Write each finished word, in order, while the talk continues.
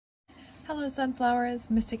Hello Sunflowers,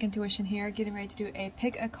 Mystic Intuition here, getting ready to do a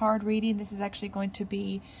pick a card reading. This is actually going to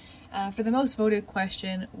be for the most voted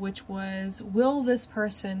question, which was, will this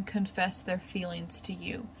person confess their feelings to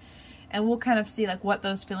you? And we'll kind of see like what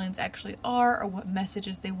those feelings actually are, or what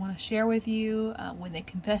messages they want to share with you when they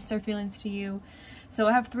confess their feelings to you. So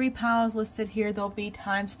I have 3 piles listed here. There'll be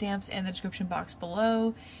timestamps in the description box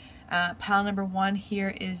below. Pile number 1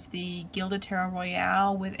 here is the Gilded Tarot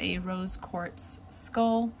Royale with a rose quartz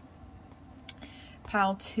skull.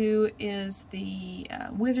 Pile 2 is the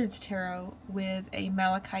Wizard's Tarot with a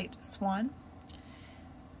malachite swan.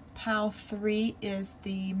 Pile 3 is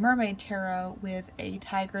the Mermaid Tarot with a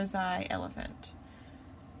tiger's eye elephant.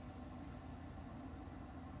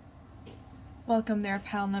 Welcome there,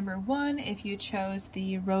 pile number 1. If you chose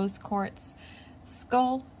the rose quartz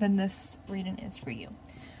skull, then this reading is for you.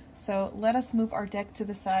 So let us move our deck to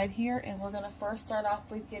the side here, and we're going to first start off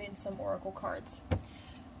with getting some oracle cards.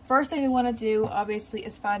 First thing we want to do, obviously,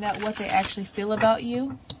 is find out what they actually feel about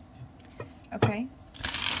you. Okay?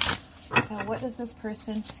 So what does this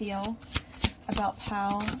person feel about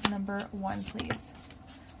pile number 1, please?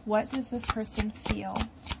 What does this person feel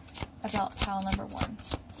about pile number 1?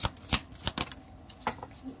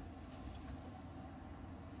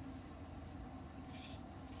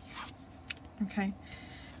 Okay.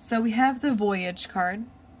 So we have the Voyage card.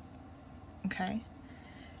 Okay.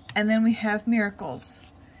 And then we have Miracles.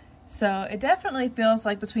 So it definitely feels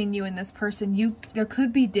like between you and this person, there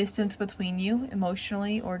could be distance between you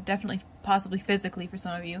emotionally, or definitely possibly physically for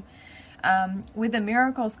some of you. With the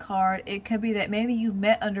Miracles card, it could be that maybe you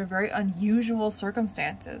met under very unusual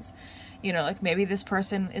circumstances. You know, like maybe this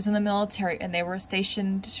person is in the military and they were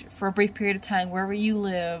stationed for a brief period of time wherever you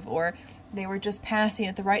live, or they were just passing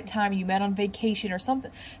at the right time, you met on vacation or something,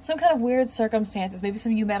 some kind of weird circumstances. Maybe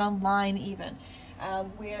some of you met online even,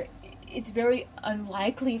 where it's very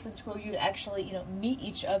unlikely for the two of you to actually, you know, meet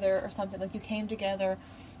each other or something. Like you came together,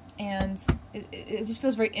 and it just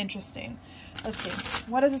feels very interesting. Let's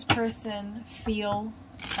see. What does this person feel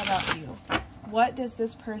about you? What does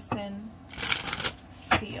this person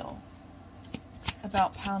feel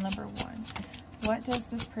about pile number 1? What does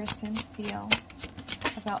this person feel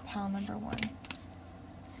about pile number 1?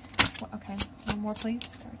 Okay, one more, please.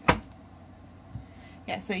 There we go.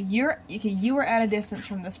 Yeah, so you are at a distance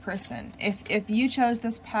from this person. If you chose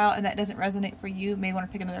this pile and that doesn't resonate for you, you may want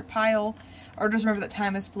to pick another pile, or just remember that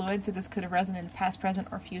time is fluid, so this could have resonated past, present,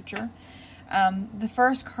 or future. The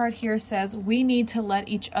first card here says, we need to let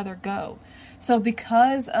each other go. So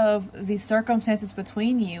because of the circumstances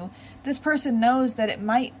between you, this person knows that it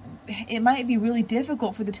might be really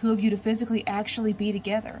difficult for the two of you to physically actually be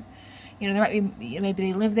together. You know, there might be,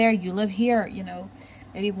 maybe they live there, you live here, you know.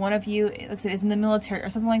 Maybe one of you, like I said, is in the military or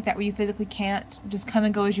something like that, where you physically can't just come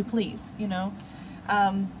and go as you please, you know.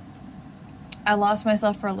 I lost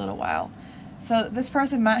myself for a little while. So this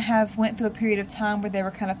person might have went through a period of time where they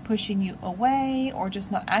were kind of pushing you away, or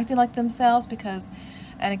just not acting like themselves because,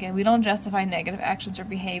 and again, we don't justify negative actions or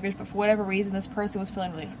behaviors, but for whatever reason, this person was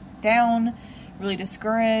feeling really down, really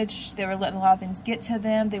discouraged. They were letting a lot of things get to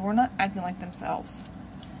them. They were not acting like themselves.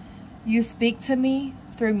 You speak to me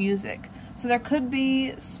through music. So there could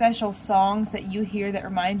be special songs that you hear that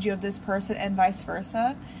remind you of this person, and vice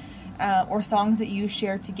versa. Or songs that you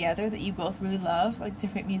share together that you both really love, like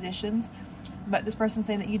different musicians. But this person's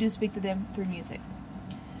saying that you do speak to them through music.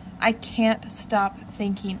 I can't stop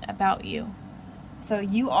thinking about you. So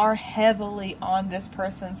you are heavily on this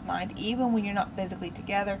person's mind. Even when you're not physically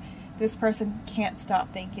together, this person can't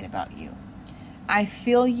stop thinking about you. I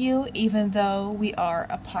feel you even though we are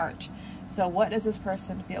apart. So what does this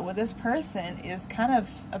person feel? Well, this person is kind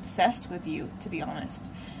of obsessed with you, to be honest.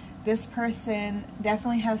 This person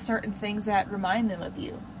definitely has certain things that remind them of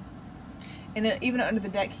you. And then even under the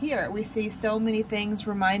deck here, we see so many things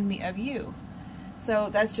remind me of you. So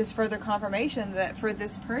that's just further confirmation that for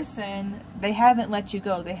this person, they haven't let you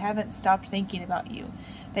go. They haven't stopped thinking about you.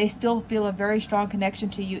 They still feel a very strong connection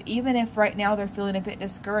to you, even if right now they're feeling a bit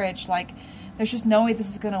discouraged, like there's just no way this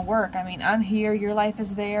is going to work. I mean, I'm here, your life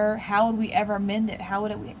is there. How would we ever mend it? How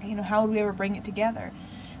would we ever bring it together?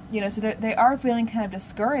 You know, so they are feeling kind of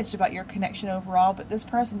discouraged about your connection overall, but this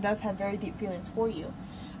person does have very deep feelings for you.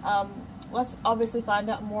 Let's obviously find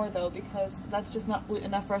out more, though, because that's just not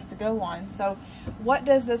enough for us to go on. So what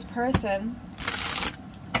does this person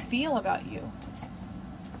feel about you?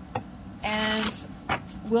 And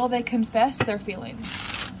will they confess their feelings?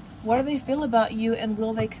 What do they feel about you, and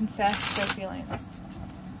will they confess their feelings?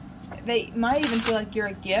 They might even feel like you're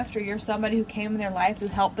a gift, or you're somebody who came in their life who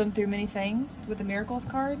helped them through many things with the Miracles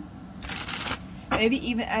card. Maybe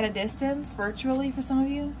even at a distance, virtually, for some of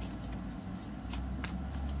you.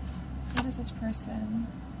 What does this person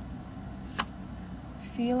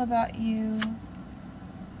feel about you?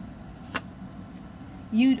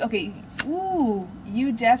 Okay, ooh,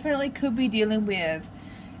 you definitely could be dealing with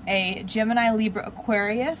a Gemini, Libra,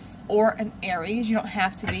 Aquarius, or an Aries. You don't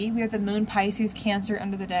have to be. We have the Moon, Pisces, Cancer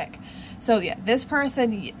under the deck. So yeah, this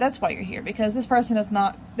person, that's why you're here, because this person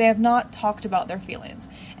they have not talked about their feelings.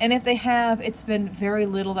 And if they have, it's been very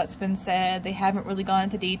little that's been said. They haven't really gone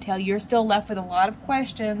into detail. You're still left with a lot of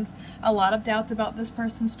questions, a lot of doubts about this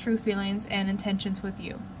person's true feelings and intentions with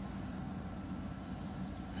you.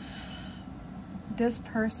 This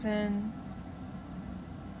person,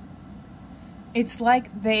 it's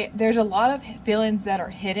like there's a lot of feelings that are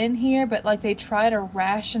hidden here, but like they try to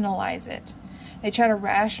rationalize it. They try to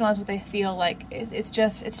rationalize what they feel like. It's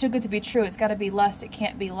too good to be true. It's got to be lust. It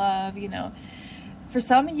can't be love, you know. For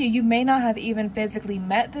some of you, you may not have even physically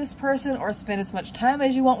met this person or spent as much time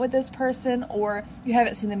as you want with this person, or you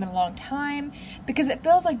haven't seen them in a long time, because it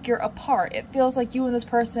feels like you're apart. It feels like you and this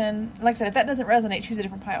person, like I said, if that doesn't resonate, choose a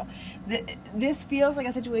different pile. This feels like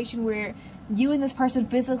a situation where you and this person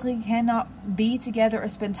physically cannot be together or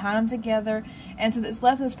spend time together, and so it's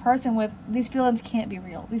left this person with, these feelings can't be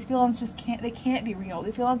real. These feelings just can't be real.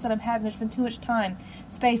 The feelings that I'm having, there's been too much time,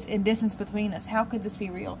 space, and distance between us. How could this be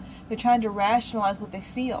real? They're trying to rationalize what they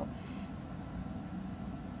feel,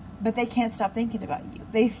 but they can't stop thinking about you.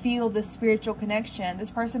 They feel this spiritual connection.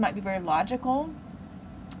 This person might be very logical,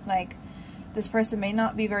 like this person may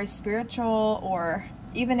not be very spiritual, or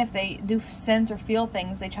even if they do sense or feel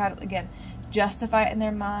things, they try to, again, justify it in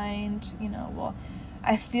their mind. You know, well,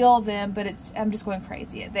 I feel them, but I'm just going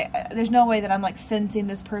crazy. There's no way that I'm like sensing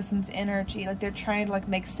this person's energy. Like they're trying to like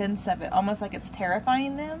make sense of it, almost like it's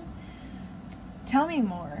terrifying them. Tell me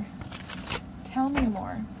more. Tell me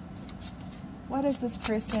more. What is this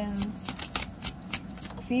person's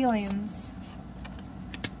feelings?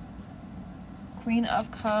 Queen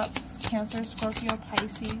of Cups, Cancer, Scorpio,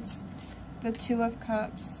 Pisces, the Two of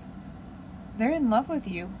Cups. They're in love with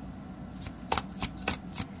you.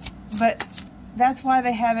 But that's why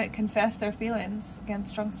they haven't confessed their feelings. Again,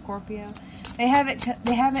 strong Scorpio. They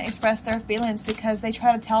haven't expressed their feelings because they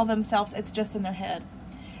try to tell themselves it's just in their head.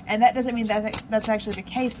 And that doesn't mean that that's actually the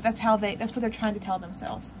case, but that's what they're trying to tell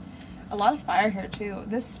themselves. A lot of fire here too.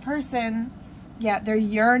 This person, yeah, they're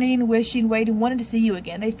yearning, wishing, waiting, wanting to see you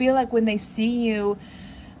again. They feel like when they see you,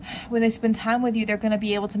 when they spend time with you, they're going to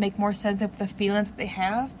be able to make more sense of the feelings that they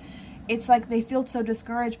have. It's like they feel so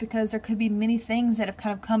discouraged because there could be many things that have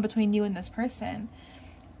kind of come between you and this person.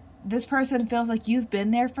 This person feels like you've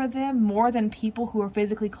been there for them more than people who are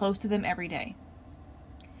physically close to them every day.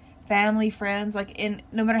 Family, friends, like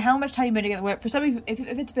no matter how much time you've been together. For some of you, if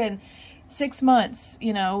it's been 6 months,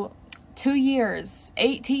 you know, 2 years,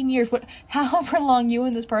 18 years, however long you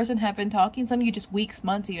and this person have been talking, some of you just weeks,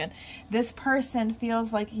 months even, this person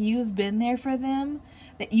feels like you've been there for them,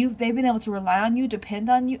 that they've been able to rely on you, depend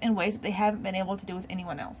on you in ways that they haven't been able to do with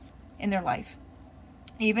anyone else in their life,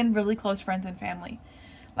 even really close friends and family.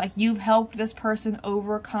 Like you've helped this person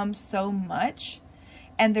overcome so much,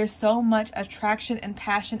 and there's so much attraction and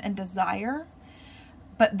passion and desire,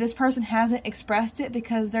 but this person hasn't expressed it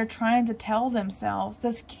because they're trying to tell themselves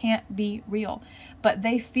this can't be real. But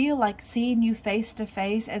they feel like seeing you face to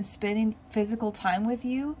face and spending physical time with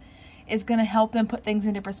you is going to help them put things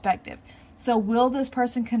into perspective. So will this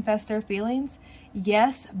person confess their feelings?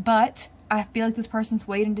 Yes, but I feel like this person's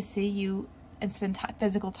waiting to see you and spend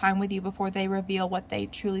physical time with you before they reveal what they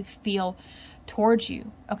truly feel towards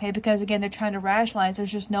you. Okay, because again, they're trying to rationalize,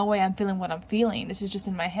 there's just no way I'm feeling what I'm feeling. This is just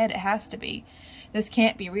in my head. It has to be. This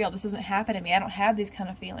can't be real. This doesn't happen to me. I don't have these kind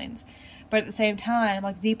of feelings. But at the same time,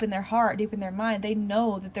 like deep in their heart, deep in their mind, they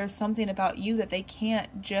know that there's something about you that they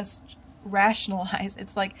can't just rationalize.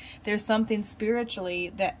 It's like there's something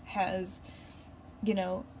spiritually that has, you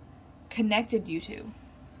know, connected you to.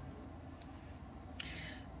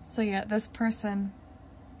 So yeah, this person,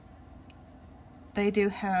 they do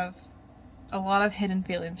have a lot of hidden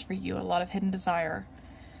feelings for you, a lot of hidden desire.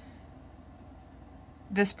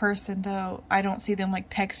 This person, though, I don't see them like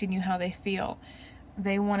texting you how they feel.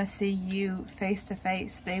 They want to see you face to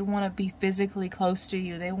face. They want to be physically close to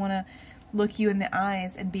you. They want to look you in the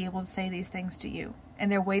eyes and be able to say these things to you.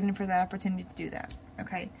 And they're waiting for that opportunity to do that.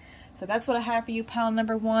 Okay. So that's what I have for you, pile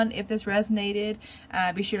number one. If this resonated,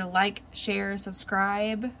 be sure to like, share,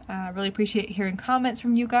 subscribe. Really appreciate hearing comments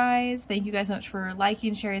from you guys. Thank you guys so much for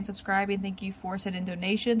liking, sharing, subscribing. Thank you for sending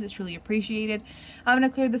donations. It's really appreciated. I'm going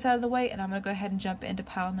to clear this out of the way, and I'm going to go ahead and jump into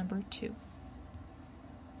pile number two.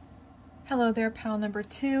 Hello there, pile number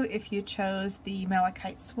two. If you chose the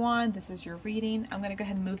Malachite Swan, this is your reading. I'm going to go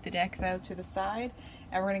ahead and move the deck, though, to the side,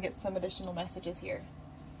 and we're going to get some additional messages here.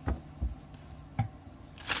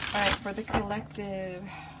 All right, for the collective,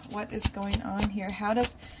 what is going on here?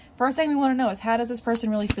 First thing we want to know is, how does this person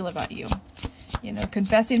really feel about you? You know,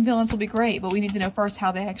 confessing feelings will be great, but we need to know first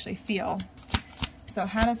how they actually feel. So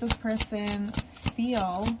how does this person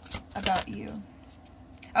feel about you?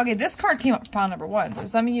 Okay, this card came up for pile number 1. So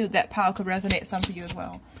some of you, that pile could resonate, some for you as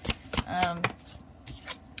well.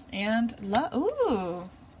 And love. Ooh.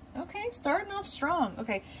 Okay, starting off strong.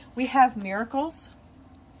 Okay, we have miracles.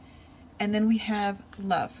 And then we have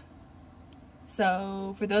love.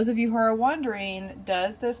 So for those of you who are wondering,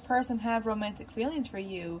 does this person have romantic feelings for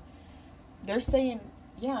you? They're saying,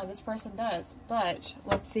 yeah, this person does. But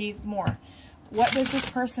let's see more. What does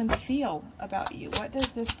this person feel about you? What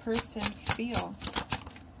does this person feel?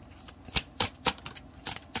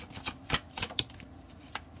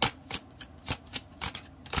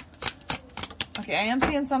 Okay, I am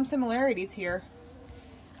seeing some similarities here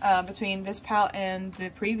between this pile and the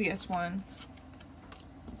previous one.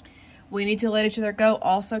 We need to let each other go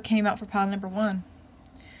also came out for pile number 1.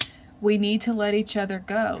 We need to let each other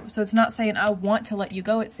go. So it's not saying I want to let you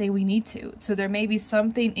go, it's saying we need to. So there may be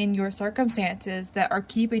something in your circumstances that are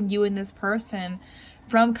keeping you and this person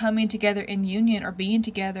from coming together in union or being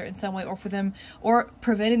together in some way, or for them, or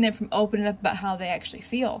preventing them from opening up about how they actually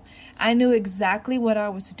feel. I knew exactly what I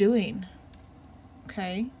was doing.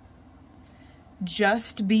 Okay?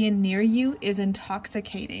 Just being near you is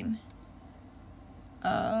intoxicating.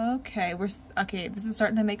 Okay, this is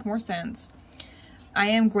starting to make more sense. I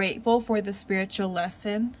am grateful for the spiritual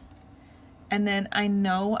lesson. And then I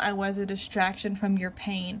know I was a distraction from your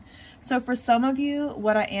pain. So for some of you,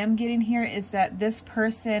 what I am getting here is that this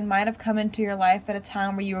person might have come into your life at a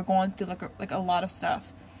time where you were going through like a lot of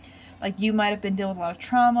stuff. Like you might have been dealing with a lot of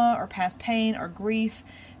trauma or past pain or grief.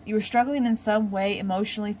 You were struggling in some way,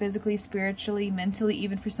 emotionally, physically, spiritually, mentally,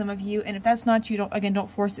 even for some of you. And if that's not you, don't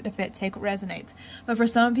force it to fit. Take what resonates. But for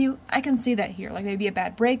some of you, I can see that here. Like maybe a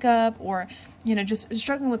bad breakup, or, you know, just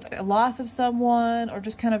struggling with a loss of someone, or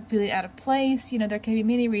just kind of feeling out of place. You know, there can be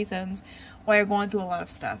many reasons why you're going through a lot of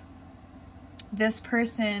stuff. This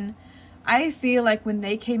person, I feel like when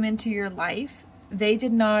they came into your life, they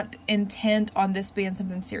did not intend on this being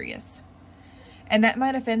something serious. And that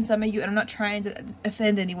might offend some of you, and I'm not trying to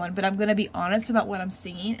offend anyone, but I'm going to be honest about what I'm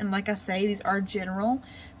seeing. And like I say, these are general.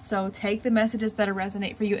 So take the messages that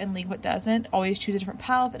resonate for you and leave what doesn't. Always choose a different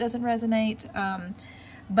pile if it doesn't resonate.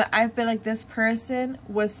 But I feel like this person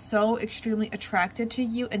was so extremely attracted to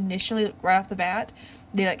you initially, right off the bat.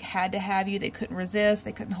 They like had to have you. They couldn't resist.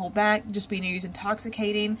 They couldn't hold back. Just being near you is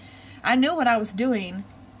intoxicating. I knew what I was doing.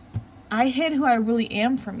 I hid who I really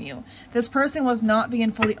am from you. This person was not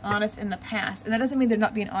being fully honest in the past. And that doesn't mean they're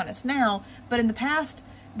not being honest now. But in the past,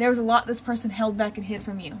 there was a lot this person held back and hid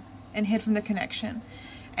from you. And hid from the connection.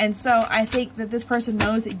 And so I think that this person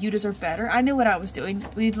knows that you deserve better. I knew what I was doing.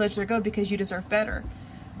 We need to let you go because you deserve better.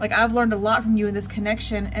 Like I've learned a lot from you in this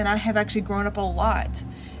connection. And I have actually grown up a lot.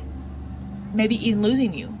 Maybe even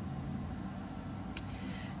losing you.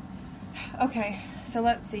 Okay, so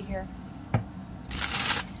let's see here.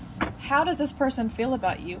 How does this person feel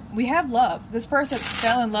about you? We have love. This person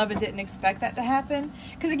fell in love and didn't expect that to happen.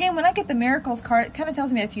 Because again, when I get the miracles card, it kind of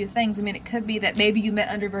tells me a few things. I mean, it could be that maybe you met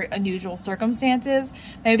under very unusual circumstances.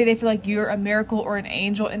 Maybe they feel like you're a miracle or an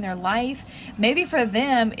angel in their life. Maybe for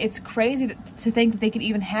them, it's crazy to think that they could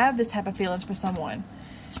even have this type of feelings for someone.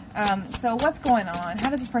 So what's going on? How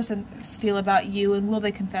does this person feel about you, and will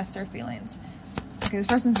they confess their feelings? Okay, this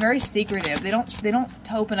person's very secretive. They don't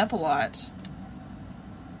open up a lot.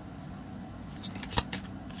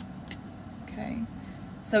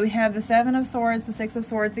 So we have the 7 of Swords, the 6 of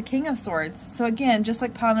Swords, the King of Swords. So again, just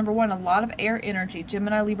like pile number 1, a lot of air energy.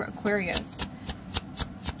 Gemini, Libra, Aquarius.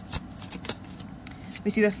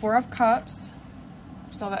 We see the 4 of Cups.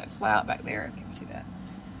 Saw that fly out back there. Can you see that?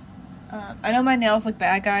 I know my nails look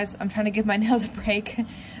bad, guys. I'm trying to give my nails a break.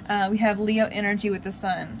 We have Leo energy with the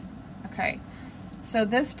Sun. Okay. So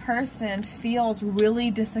this person feels really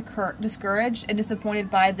discouraged and disappointed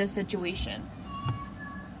by this situation.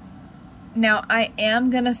 Now, I am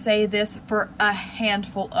going to say this for a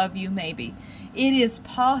handful of you, maybe. It is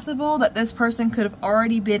possible that this person could have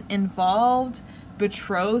already been involved,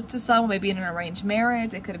 betrothed to someone, maybe in an arranged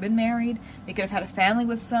marriage. They could have been married. They could have had a family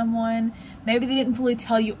with someone. Maybe they didn't fully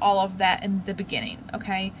tell you all of that in the beginning,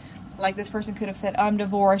 okay? Like this person could have said, I'm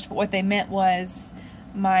divorced, but what they meant was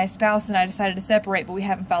my spouse and I decided to separate, but we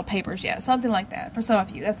haven't filed papers yet. Something like that for some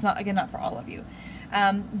of you. That's not, again, not for all of you.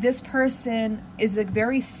 This person is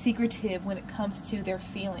very secretive when it comes to their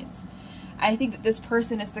feelings. I think that this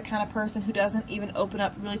person is the kind of person who doesn't even open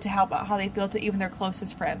up really to how they feel to even their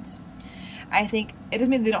closest friends. I think it doesn't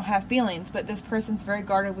mean they don't have feelings, but this person's very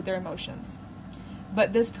guarded with their emotions.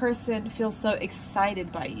 but this person feels so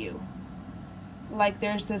excited by you. Like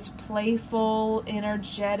there's this playful,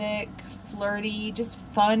 energetic, flirty, just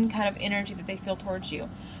fun kind of energy that they feel towards you.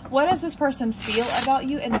 What does this person feel about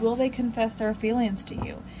you, and will they confess their feelings to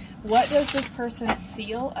you? What does this person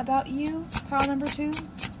feel about you, pile number 2?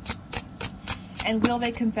 And will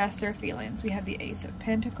they confess their feelings? We have the Ace of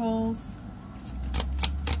Pentacles.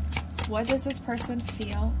 What does this person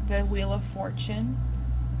feel? The Wheel of Fortune.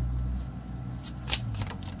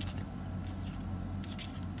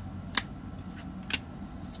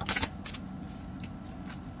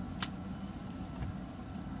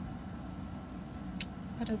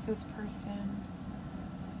 What is this person?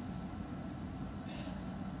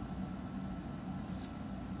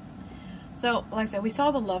 So, like I said, we saw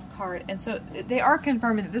the Love card, and so they are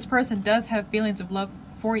confirming that this person does have feelings of love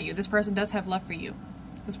for you. This person does have love for you.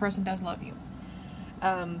 This person does love you.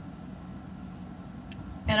 And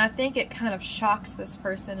I think it kind of shocks this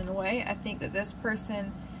person in a way. I think that this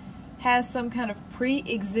person has some kind of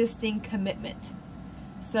pre-existing commitment.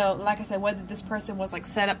 So, like I said, whether this person was like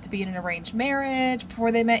set up to be in an arranged marriage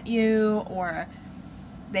before they met you, or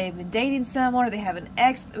they've been dating someone, or they have an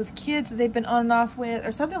ex with kids that they've been on and off with,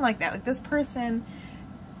 or something like that. Like this person,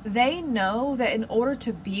 they know that in order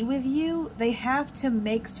to be with you, they have to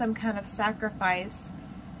make some kind of sacrifice.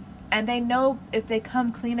 And they know if they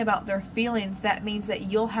come clean about their feelings, that means that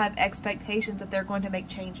you'll have expectations that they're going to make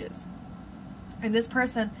changes. And this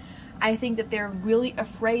person, I think that they're really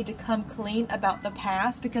afraid to come clean about the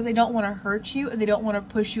past because they don't want to hurt you and they don't want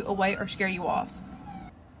to push you away or scare you off.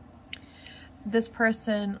 This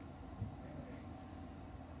person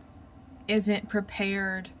isn't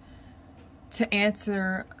prepared to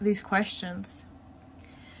answer these questions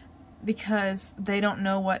because they don't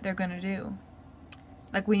know what they're going to do.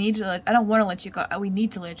 Like, I don't want to let you go. We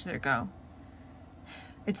need to let you go.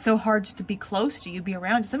 It's so hard just to be close to you, be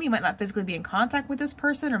around you. Some of you might not physically be in contact with this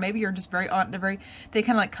person, or maybe you're just they kind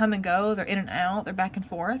of like come and go. They're in and out. They're back and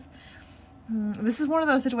forth. This is one of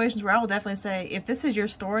those situations where I will definitely say, if this is your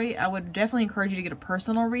story, I would definitely encourage you to get a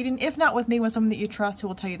personal reading. If not with me, with someone that you trust who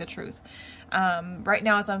will tell you the truth. Right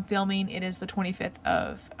now, as I'm filming, it is the 25th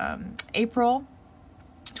of April,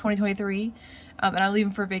 2023. And I'm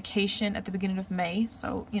leaving for vacation at the beginning of May.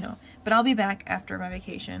 So, but I'll be back after my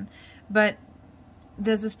vacation. But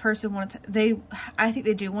does this person want to, I think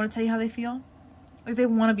they do want to tell you how they feel. Like, they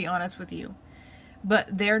want to be honest with you.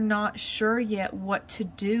 But they're not sure yet what to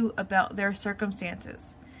do about their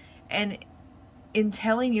circumstances. And in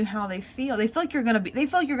telling you how they feel like you're going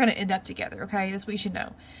to end up together, okay? That's what you should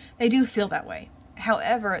know. They do feel that way.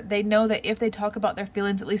 However, they know that if they talk about their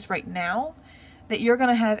feelings, at least right now, that you're going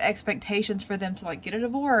to have expectations for them to like get a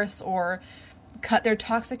divorce or cut their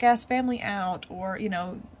toxic ass family out, or,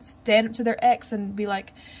 stand up to their ex and be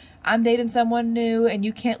like, I'm dating someone new and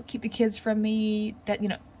you can't keep the kids from me. That,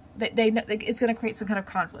 they know it's going to create some kind of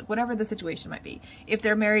conflict, whatever the situation might be. If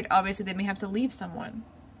they're married, obviously they may have to leave someone.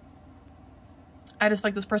 I just feel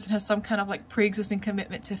like this person has some kind of like pre-existing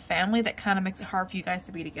commitment to family that kind of makes it hard for you guys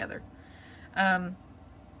to be together.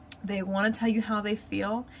 They want to tell you how they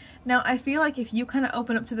feel. Now, I feel like if you kind of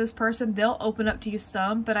open up to this person, they'll open up to you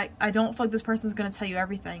some, but I don't feel like this person's going to tell you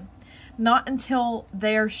everything. Not until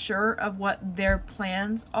they're sure of what their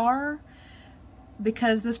plans are,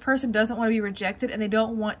 because this person doesn't want to be rejected and they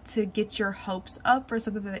don't want to get your hopes up for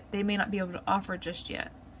something that they may not be able to offer just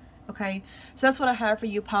yet. Okay, so that's what I have for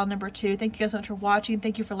you, pile number 2. Thank you guys so much for watching.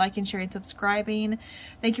 Thank you for liking, sharing, subscribing.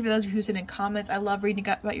 Thank you for those of you who send in comments. I love reading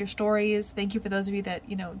about your stories. Thank you for those of you that,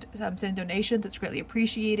 send donations. It's greatly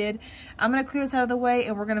appreciated. I'm going to clear this out of the way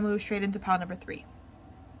and we're going to move straight into pile number 3.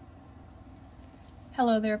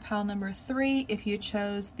 Hello there, pile number 3. If you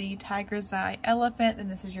chose the Tiger's Eye Elephant, then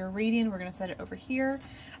this is your reading. We're going to set it over here.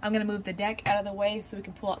 I'm going to move the deck out of the way so we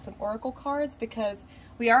can pull out some oracle cards, because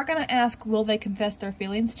we are going to ask, will they confess their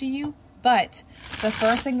feelings to you? But the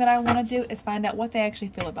first thing that I want to do is find out what they actually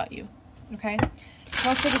feel about you. Okay? So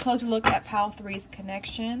let's take a closer look at pile 3's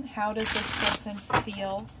connection. How does this person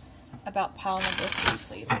feel about pile number 3,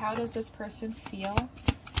 please? How does this person feel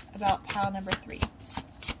about pile number 3?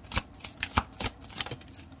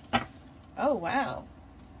 Oh, wow.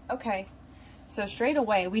 Okay. So straight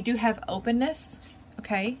away, we do have openness.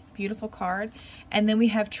 Okay. Beautiful card. And then we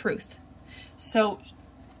have truth. So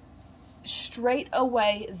straight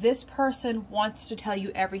away, this person wants to tell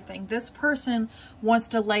you everything. This person wants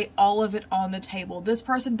to lay all of it on the table. This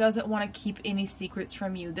person doesn't want to keep any secrets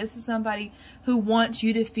from you. This is somebody who wants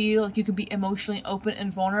you to feel like you can be emotionally open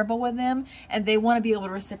and vulnerable with them, and they want to be able to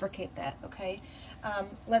reciprocate that. Okay.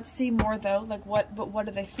 Let's see more though. Like what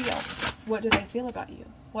do they feel? What do they feel about you?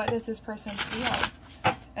 What does this person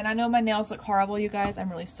feel And I know my nails look horrible, you guys. I'm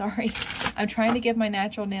really sorry. I'm trying to give my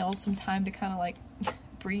natural nails some time to kind of like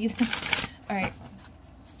breathe. All right.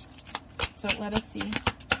 So let us see.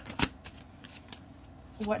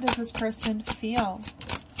 What does this person feel?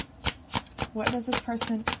 What does this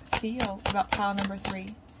person feel about pile number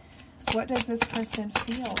 3? What does this person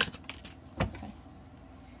feel? Okay.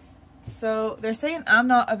 So they're saying I'm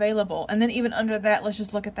not available. And then even under that, let's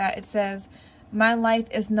just look at that. It says, my life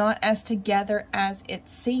is not as together as it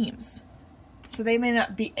seems. So they may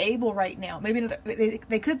not be able right now. Maybe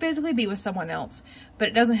they could physically be with someone else, but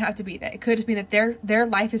it doesn't have to be that. It could just be that their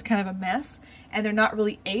life is kind of a mess and they're not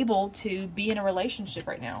really able to be in a relationship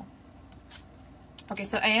right now. Okay,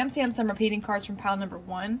 so I am seeing some repeating cards from pile number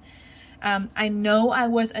 1. I know I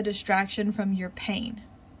was a distraction from your pain.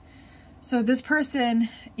 So this person,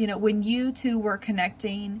 you know, when you two were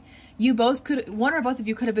connecting, you both could, one or both of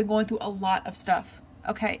you could have been going through a lot of stuff.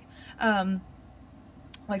 Okay.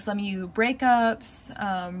 Like some of you breakups,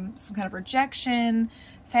 some kind of rejection,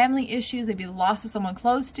 family issues, maybe the loss of someone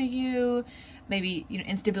close to you, maybe, you know,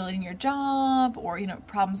 instability in your job, or, you know,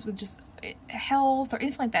 problems with just health or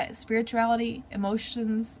anything like that, spirituality,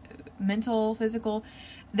 emotions, mental, physical.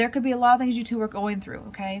 There could be a lot of things you two were going through,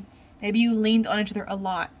 okay? Maybe you leaned on each other a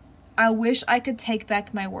lot. I wish I could take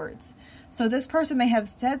back my words. So this person may have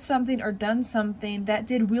said something or done something that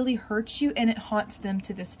did really hurt you, and it haunts them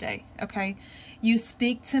to this day, okay? You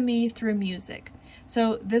speak to me through music.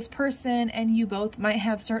 So this person and you both might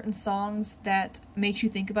have certain songs that make you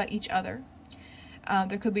think about each other.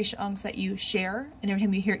 There could be songs that you share, and every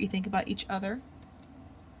time you hear it, you think about each other.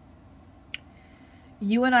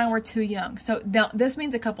 You and I were too young. So now this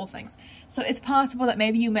means a couple things. So it's possible that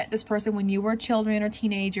maybe you met this person when you were children or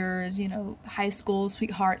teenagers, you know, high school,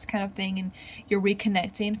 sweethearts kind of thing, and you're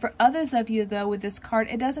reconnecting. For others of you, though, with this card,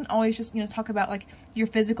 it doesn't always just, you know, talk about like your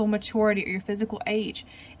physical maturity or your physical age.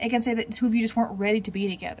 It can say that the two of you just weren't ready to be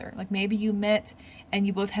together. Like maybe you met and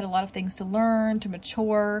you both had a lot of things to learn, to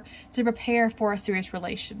mature, to prepare for a serious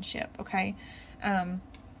relationship, okay?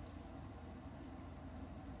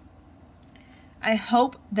 I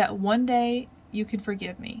hope that one day you can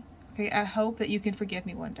forgive me. Okay, I hope that you can forgive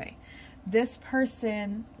me one day. This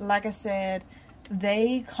person, like I said,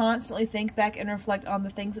 they constantly think back and reflect on the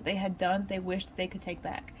things that they had done they wish that they could take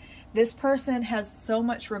back. This person has so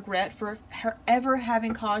much regret for ever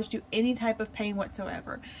having caused you any type of pain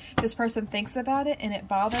whatsoever. This person thinks about it and it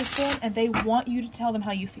bothers them, and they want you to tell them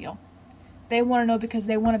how you feel. They want to know because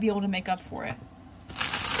they want to be able to make up for it.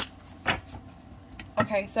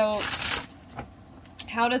 Okay, so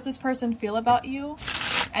how does this person feel about you,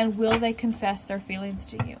 and will they confess their feelings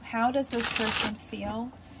to you? How does this person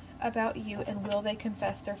feel about you, and will they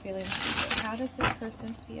confess their feelings to you? How does this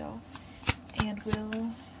person feel, and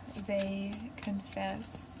will they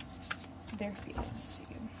confess their feelings to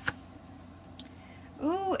you?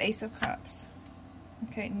 Ooh, Ace of Cups.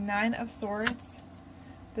 Okay, 9 of Swords,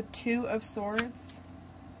 the 2 of Swords,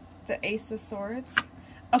 the Ace of Swords.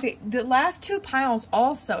 Okay, the last 2 piles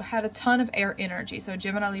also had a ton of air energy. So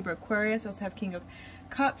Gemini, Libra, Aquarius. Also have King of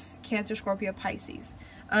Cups, Cancer, Scorpio, Pisces.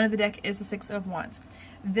 Under the deck is the 6 of Wands.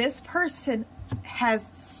 This person has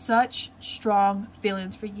such strong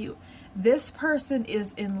feelings for you. This person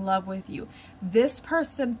is in love with you. This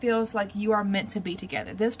person feels like you are meant to be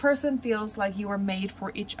together. This person feels like you are made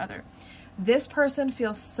for each other. This person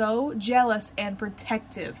feels so jealous and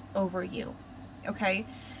protective over you. Okay?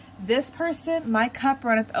 This person, my cup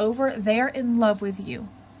runneth over, they're in love with you.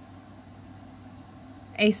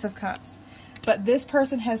 Ace of Cups. But this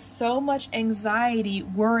person has so much anxiety,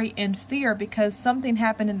 worry, and fear because something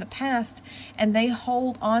happened in the past, and they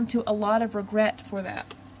hold on to a lot of regret for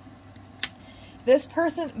that. This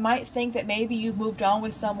person might think that maybe you've moved on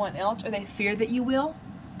with someone else, or they fear that you will,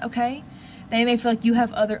 okay? They may feel like you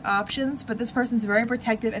have other options, but this person's very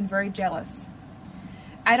protective and very jealous.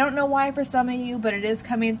 I don't know why for some of you, but it is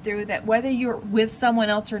coming through that whether you're with someone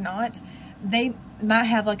else or not, they might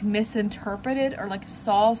have like misinterpreted or like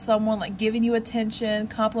saw someone like giving you attention,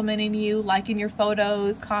 complimenting you, liking your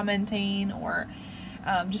photos, commenting, or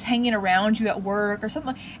just hanging around you at work or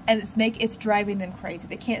something, and it's driving them crazy.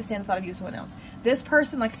 They can't stand the thought of you with someone else. This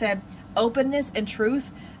person, like I said, openness and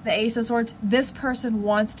truth, the Ace of Swords, this person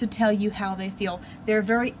wants to tell you how they feel. They're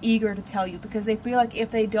very eager to tell you because they feel like if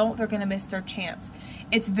they don't, they're going to miss their chance.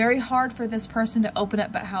 It's very hard for this person to open up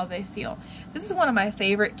about how they feel. This is one of my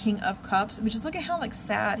favorite King of Cups, which is look at how like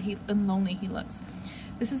sad and lonely he looks.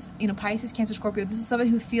 This is, you know, Pisces, Cancer, Scorpio. This is somebody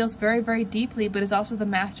who feels very, very deeply, but is also the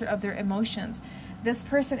master of their emotions. This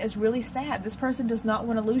person is really sad. This person does not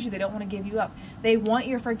want to lose you. They don't want to give you up. They want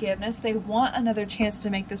your forgiveness. They want another chance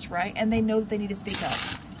to make this right, and they know that they need to speak up.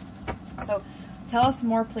 So Tell us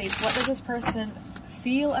more, please. What does this person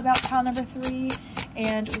feel about pile number 3?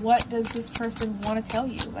 And what does this person want to tell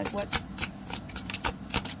you? Like what?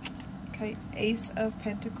 Okay, Ace of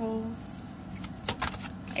Pentacles.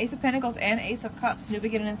 Ace of Pentacles and Ace of Cups. New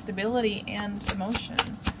beginning, instability, and emotion.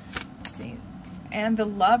 Let's see. And the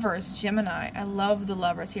Lovers, Gemini. I love the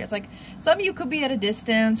Lovers here. It's like some of you could be at a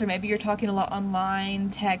distance, or maybe you're talking a lot online,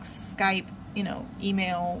 text, Skype, you know,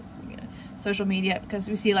 email, you know, social media, because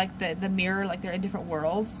we see like the mirror, like they're in different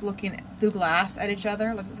worlds, looking through glass at each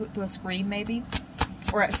other, like through a screen maybe,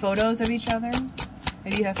 or at photos of each other.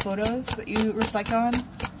 Maybe you have photos that you reflect on.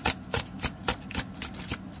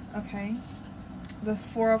 Okay. The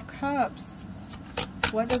Four of Cups.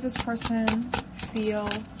 What does this person feel,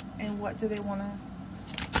 and what do they want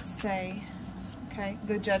to say? Okay,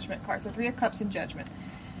 the Judgment card. So 3 of Cups and Judgment.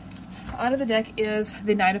 Out of the deck is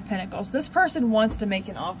the Knight of Pentacles. This person wants to make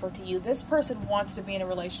an offer to you. This person wants to be in a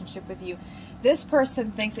relationship with you. This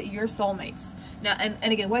person thinks that you're soulmates. Now, and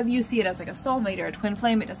again, whether you see it as like a soulmate or a twin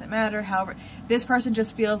flame, it doesn't matter. However, this person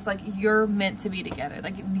just feels like you're meant to be together.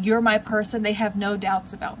 Like, you're my person. They have no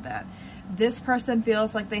doubts about that. This person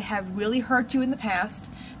feels like they have really hurt you in the past.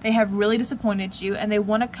 They have really disappointed you, and they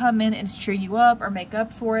want to come in and cheer you up or make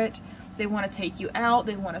up for it. They want to take you out.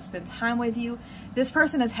 They want to spend time with you. This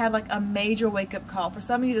person has had like a major wake-up call. For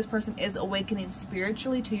some of you, this person is awakening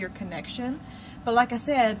spiritually to your connection. But like I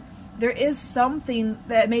said, there is something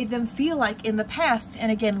that made them feel like in the past.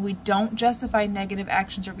 And again, we don't justify negative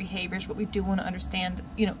actions or behaviors, but we do want to understand,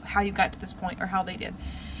 you know, how you got to this point or how they did.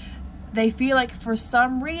 They feel like for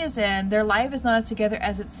some reason their life is not as together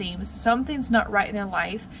as it seems. Something's not right in their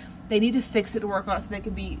life. They need to fix it to work on it so they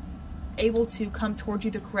can be able to come towards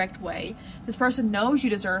you the correct way. This person knows you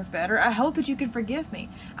deserve better. I hope that you can forgive me.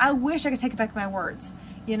 I wish I could take back my words.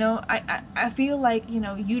 You know, I feel like, you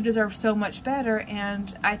know, you deserve so much better,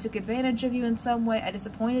 and I took advantage of you in some way. I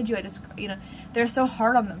disappointed you. You know, they're so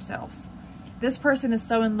hard on themselves. This person is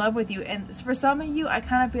so in love with you. And for some of you, I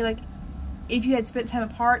kind of feel like if you had spent time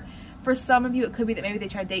apart, for some of you, it could be that maybe they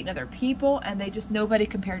tried dating other people and they just, nobody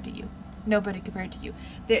compared to you. Nobody compared to you.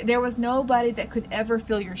 There was nobody that could ever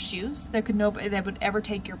fill your shoes. There could nobody that would ever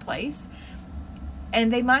take your place.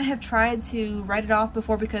 And they might have tried to write it off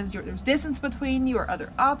before because there was distance between you or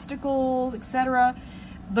other obstacles, etc.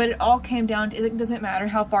 But it all came down to, it doesn't matter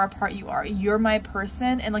how far apart you are. You're my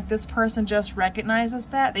person, and like this person just recognizes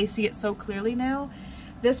that. They see it so clearly now.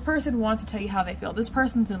 This person wants to tell you how they feel. This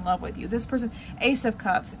person's in love with you. This person, Ace of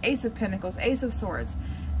Cups, Ace of Pentacles, Ace of Swords.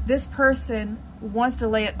 This person wants to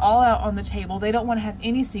lay it all out on the table. They don't want to have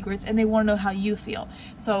any secrets, and they want to know how you feel.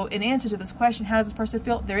 So in answer to this question, how does this person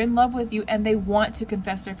feel? They're in love with you, and they want to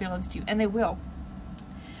confess their feelings to you, and they will.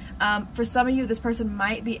 For some of you, this person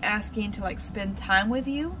might be asking to like spend time with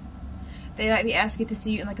you. They might be asking to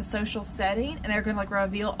see you in like a social setting, and they're going to like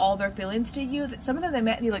reveal all their feelings to you. That some of them, they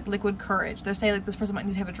might need like liquid courage. They're saying like this person might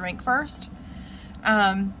need to have a drink first.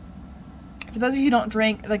 For those of you who don't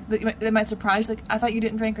drink, like they might surprise you, like, I thought you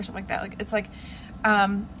didn't drink or something like that. Like it's like,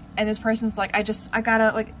 and this person's like, I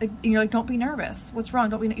gotta like, and you're like, don't be nervous. What's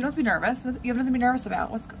wrong? You don't have to be nervous. You have nothing to be nervous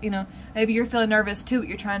about. Maybe you're feeling nervous too, but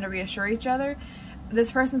you're trying to reassure each other. This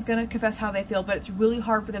person's going to confess how they feel, but it's really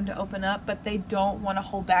hard for them to open up, but they don't want to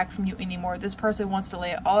hold back from you anymore. This person wants to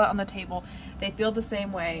lay it all out on the table. They feel the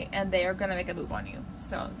same way, and they are going to make a move on you.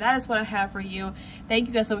 So that is what I have for you. Thank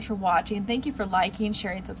you guys so much for watching. Thank you for liking,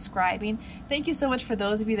 sharing, subscribing. Thank you so much for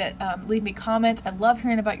those of you that leave me comments. I love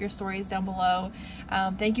hearing about your stories down below.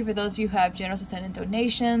 Thank you for those of you who have generously sent in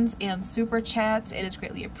donations and super chats. It is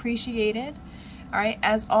greatly appreciated. All right,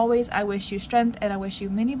 as always, I wish you strength, and I wish you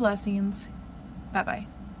many blessings. Bye-bye.